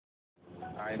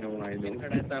I know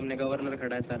खड़ा है सामने, गवर्नर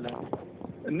खड़ा है साला।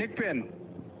 निक पेन।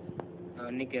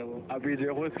 निक है वो। अभी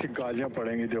देखो इसकी गालियां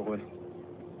पड़ेंगी, देखो।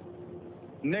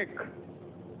 निक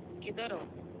किधर हो?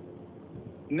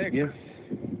 निक।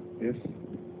 Yes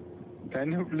can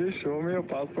you please show me your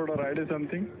passport और आईडी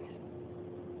समथिंग?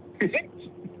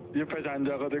 ये पहचान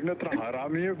जाएगा, देखना तेरा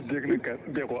हरामी है, देखने का।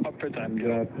 देखो अब पहचान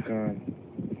गया।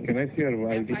 Can I see your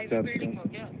ID? Building हो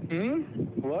क्या?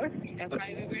 What?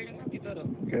 FIV बिल्डिंग हो, किधर हो?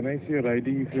 Can I see your ID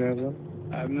if you have one?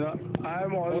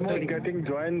 I'm almost getting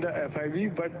joined the FIV,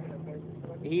 but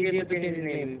he is changing his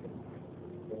name.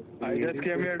 I just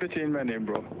came here to change my name,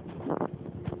 bro.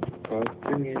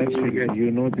 You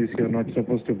know this. You're not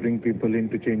supposed to bring people in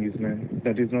to change his name.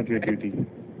 That is not your duty.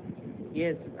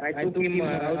 Yes, I took him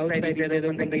outside. He said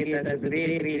open the gate. I said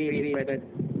wait, but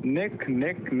Nick,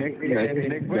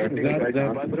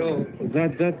 bro.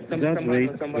 That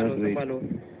wait.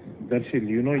 Darshil,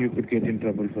 you know you could get in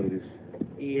trouble for this.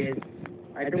 Yes,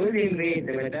 I told him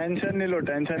wait. Tension नहीं लो,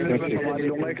 मैं संभाल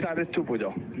लूँगा। एक साथ चुप हो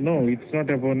जाओ। No, it's not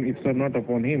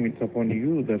upon him. It's upon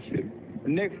you, Darshil.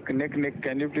 Nick,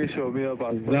 can you please show me your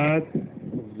passport?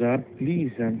 Zad,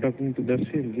 please. I'm talking to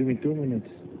Darshil. Give me 2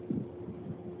 minutes.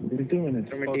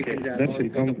 Okay. Darshil,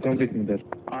 come with me, Darshil.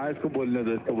 हाँ, इसको बोलने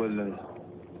दो।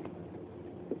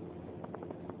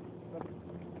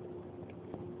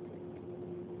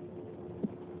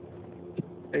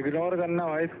 Ignore करना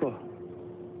भाई इसको,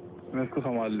 मैं इसको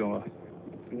संभाल लूँगा।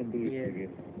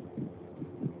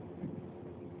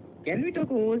 Can we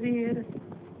talk over here?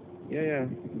 Yeah,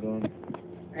 go on.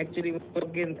 Actually, can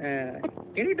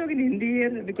we talk in Hindi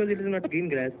here because it is not green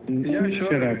grass? Yeah,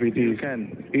 sure. Shut up, it is. You can.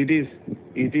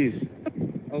 It is.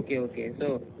 Okay.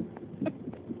 So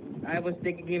I was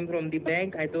taking him from the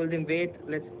bank. I told him wait.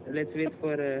 Let's wait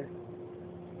for.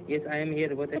 Yes, I am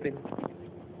here. What happened?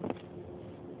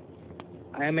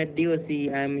 I am at DOC.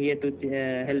 I am here to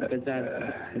help Azad.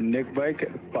 Nick भाई,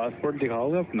 passport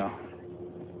दिखाओगे अपना?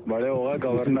 बड़े होगा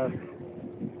governor.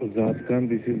 Azad Khan,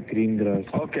 this is green grass.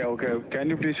 Okay. Can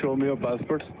you please show me your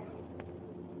passport?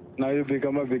 Now you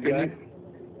become a big guy.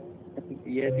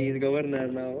 Yes, he is governor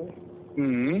now.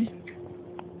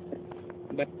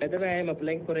 But by the way, I am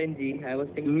applying for NG. I was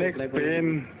thinking Nick to apply for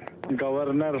Payne,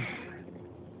 governor.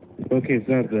 Okay,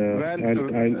 sir.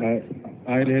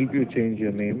 I'll help you change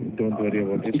your name. Don't worry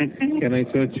about it. Can I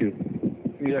search you?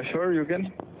 Yeah, sure, you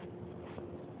can.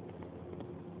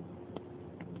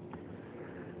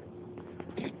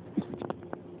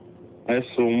 I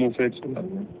somo fetch.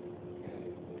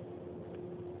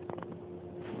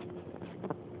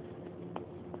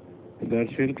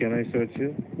 Darshil, can I search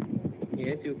you?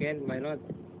 Yes, you can. Why not?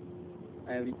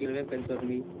 I have little weapons on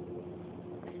me.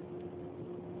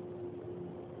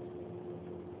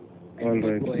 All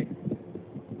right.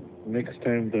 Next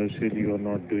time, Darshil, you are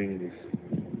not doing this.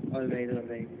 All right.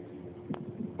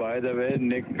 By the way,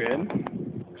 Nick Payne,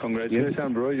 congratulations,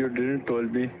 yes. Bro. You didn't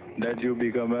told me that you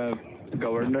become a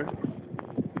governor.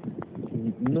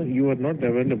 No, you are not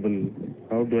available.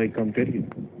 How do I come tell you?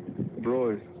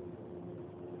 Bro,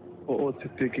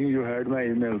 thinking you had my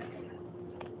emails.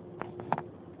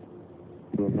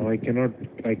 So now I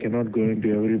cannot go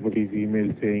into everybody's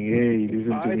email saying, hey,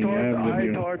 listen to me.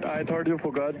 I thought you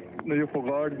forgot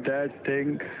that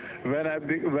thing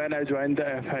when I joined the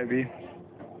FIB.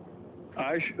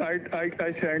 I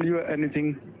sent you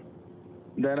anything.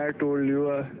 Then I told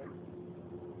you.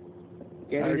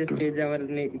 Can you just change our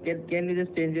name? Can you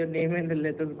just change your name and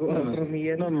let us go from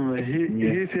here? No.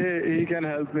 He say he can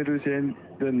help me to change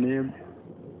the name.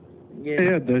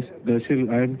 Yeah, Darshil,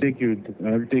 I'm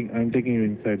taking you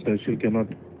inside. Darshil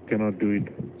cannot do it.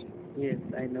 Yes,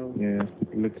 I know. Yeah,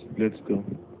 let's go.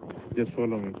 Just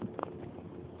follow me.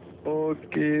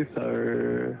 Okay,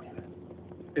 sir.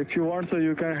 If you want, so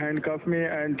you can handcuff me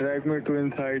and drag me to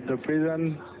inside the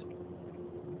prison.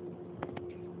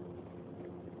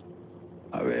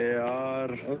 अबे यार.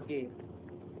 Okay.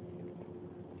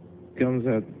 Come,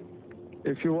 Zad.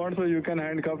 If you want, so you can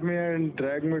handcuff me and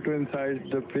drag me to inside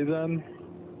the prison.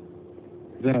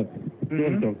 Zad,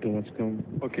 don't talk too much. Come.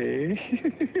 Okay.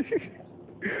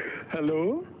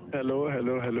 Hello.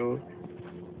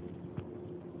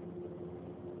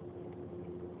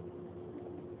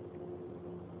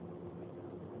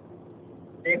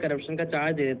 ये corruption का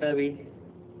charge दे देता अभी.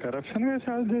 Corruption का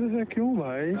charge दे देता क्यों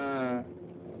भाई? हाँ,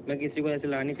 मैं किसी को ऐसे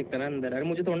ला नहीं सकता ना अंदर. अरे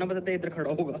मुझे थोड़ा ना पता था इधर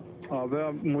खड़ा होगा. अबे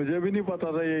मुझे भी नहीं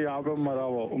पता था ये यहाँ पे मरा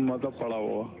हुआ, मतलब पड़ा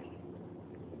हुआ.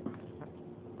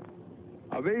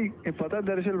 अबे पता है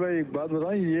दरअसल भाई, एक बात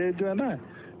बताऊं, ये जो है ना,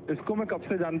 इसको मैं कब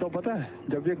से जानता हूँ पता है?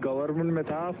 जब ये गवर्नमेंट में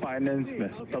था, फाइनेंस में,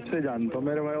 तब से जानता हूँ.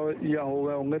 मेरे भाई ये हो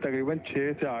गए होंगे तकरीबन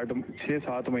 6 से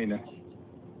 7 महीने.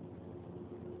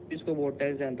 इसको बहुत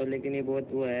टाइम जानता हूँ, लेकिन ये बहुत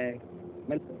वो है,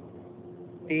 मतलब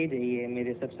तेज है ये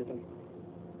मेरे सबसे। तो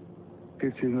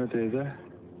किस चीज में तेज है?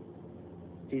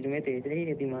 चीज में तेज है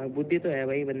ये, दिमाग बुद्धि तो है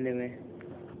भाई बंदे में,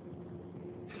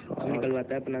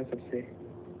 निकलवाता है अपना सबसे।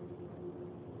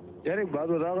 यार एक बात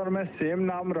बता, अगर मैं सेम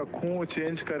नाम रखूं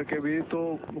चेंज करके भी तो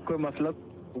कोई मतलब?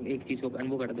 एक चीज को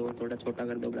अनुभव कर दो, थोड़ा छोटा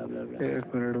कर दो, ब्ला ब्ला ब्ला।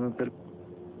 1 मिनट में फिर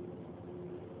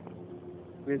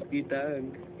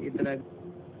इतना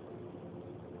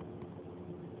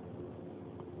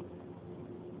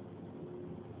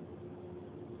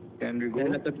कैन वी गो?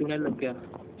 तो क्यों लग गया?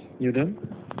 You done?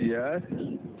 Yes,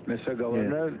 Mr.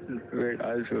 Governor. Wait,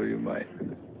 I'll show you my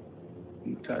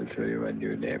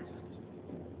new name.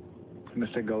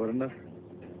 Mr. Governor,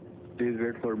 please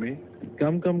wait for me.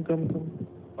 Come.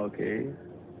 Okay.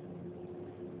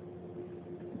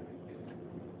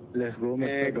 Let's go,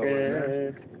 Mr.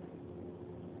 Governor.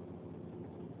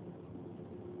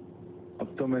 अब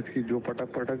तो मैं इसकी जो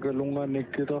पटक कर लूंगा निक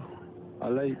के तो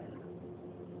अलग।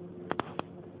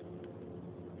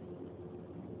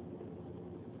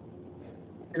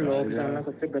 लॉक डालना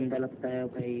सबसे गंदा लगता है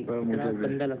भाई, इतना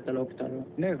गंदा लगता है लॉक डालना।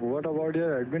 नहीं, what about your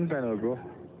admin panel, bro?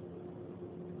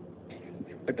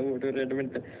 Admin,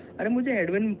 अरे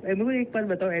मुझे एक बात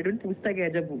बताओ, एडमिन पूछता क्या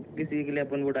है जब किसी के लिए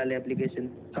अपन वो डाले एप्लीकेशन?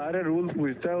 सारे रूल्स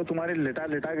पूछता है वो, तुम्हारी लेटा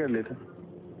कर लेता।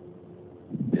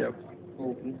 यप।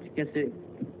 कैसे?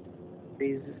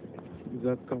 प्लीज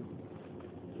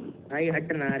भाई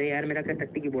हट ना, अरे यार मेरा क्या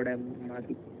टट्टी की बोर्ड है माँ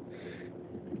की।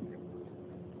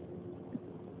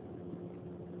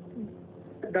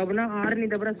 दबना, आर नहीं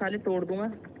दबना साले, तोड़ दूंगा।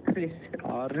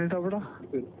 आर नहीं दबड़ा?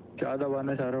 क्या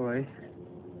दबाना चाह रहे हो भाई?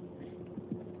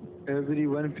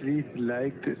 Everyone please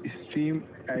like the stream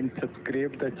and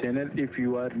subscribe the channel if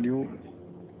you are new.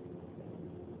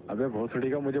 अबे भोसड़ी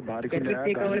का मुझे बाहर क्यों ले आया?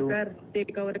 टेक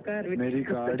कवर कर मेरी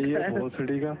गाड़ी है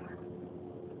भोसड़ी का।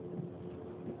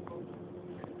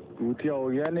 टूटिया हो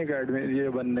गया नहीं एडमिन ये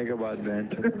बनने के बाद बैंड।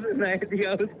 सुनाई दिया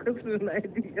उसको, सुनाई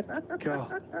दिया। क्या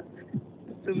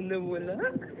तुमने बोला?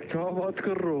 क्या बात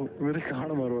कर रहे हो? मेरे कान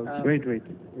मरो।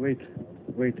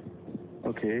 Wait.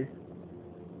 Okay.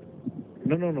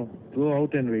 No. Go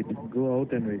out and wait.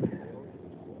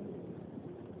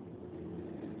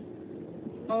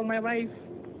 Oh, my wife.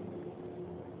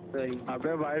 Sorry.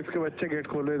 अबे वाइफ के बच्चे गेट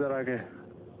खोलो इधर आके।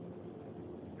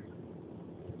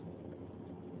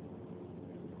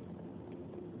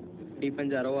 डीपन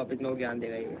जा रहा हूँ वापस, मैं वो ज्ञान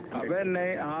देगा ये। अबे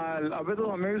नहीं, हाँ अबे तो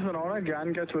हमें भी सुनाओ ना,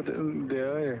 ज्ञान क्या छोटे दे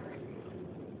रहे।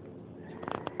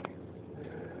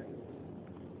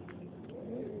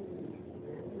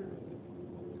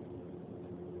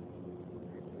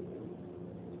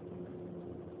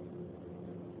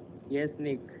 Yes,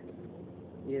 Nick.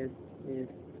 Yes.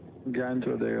 ज्ञान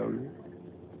चो देगा अभी।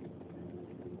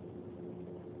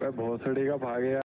 भोसड़ी का भागे।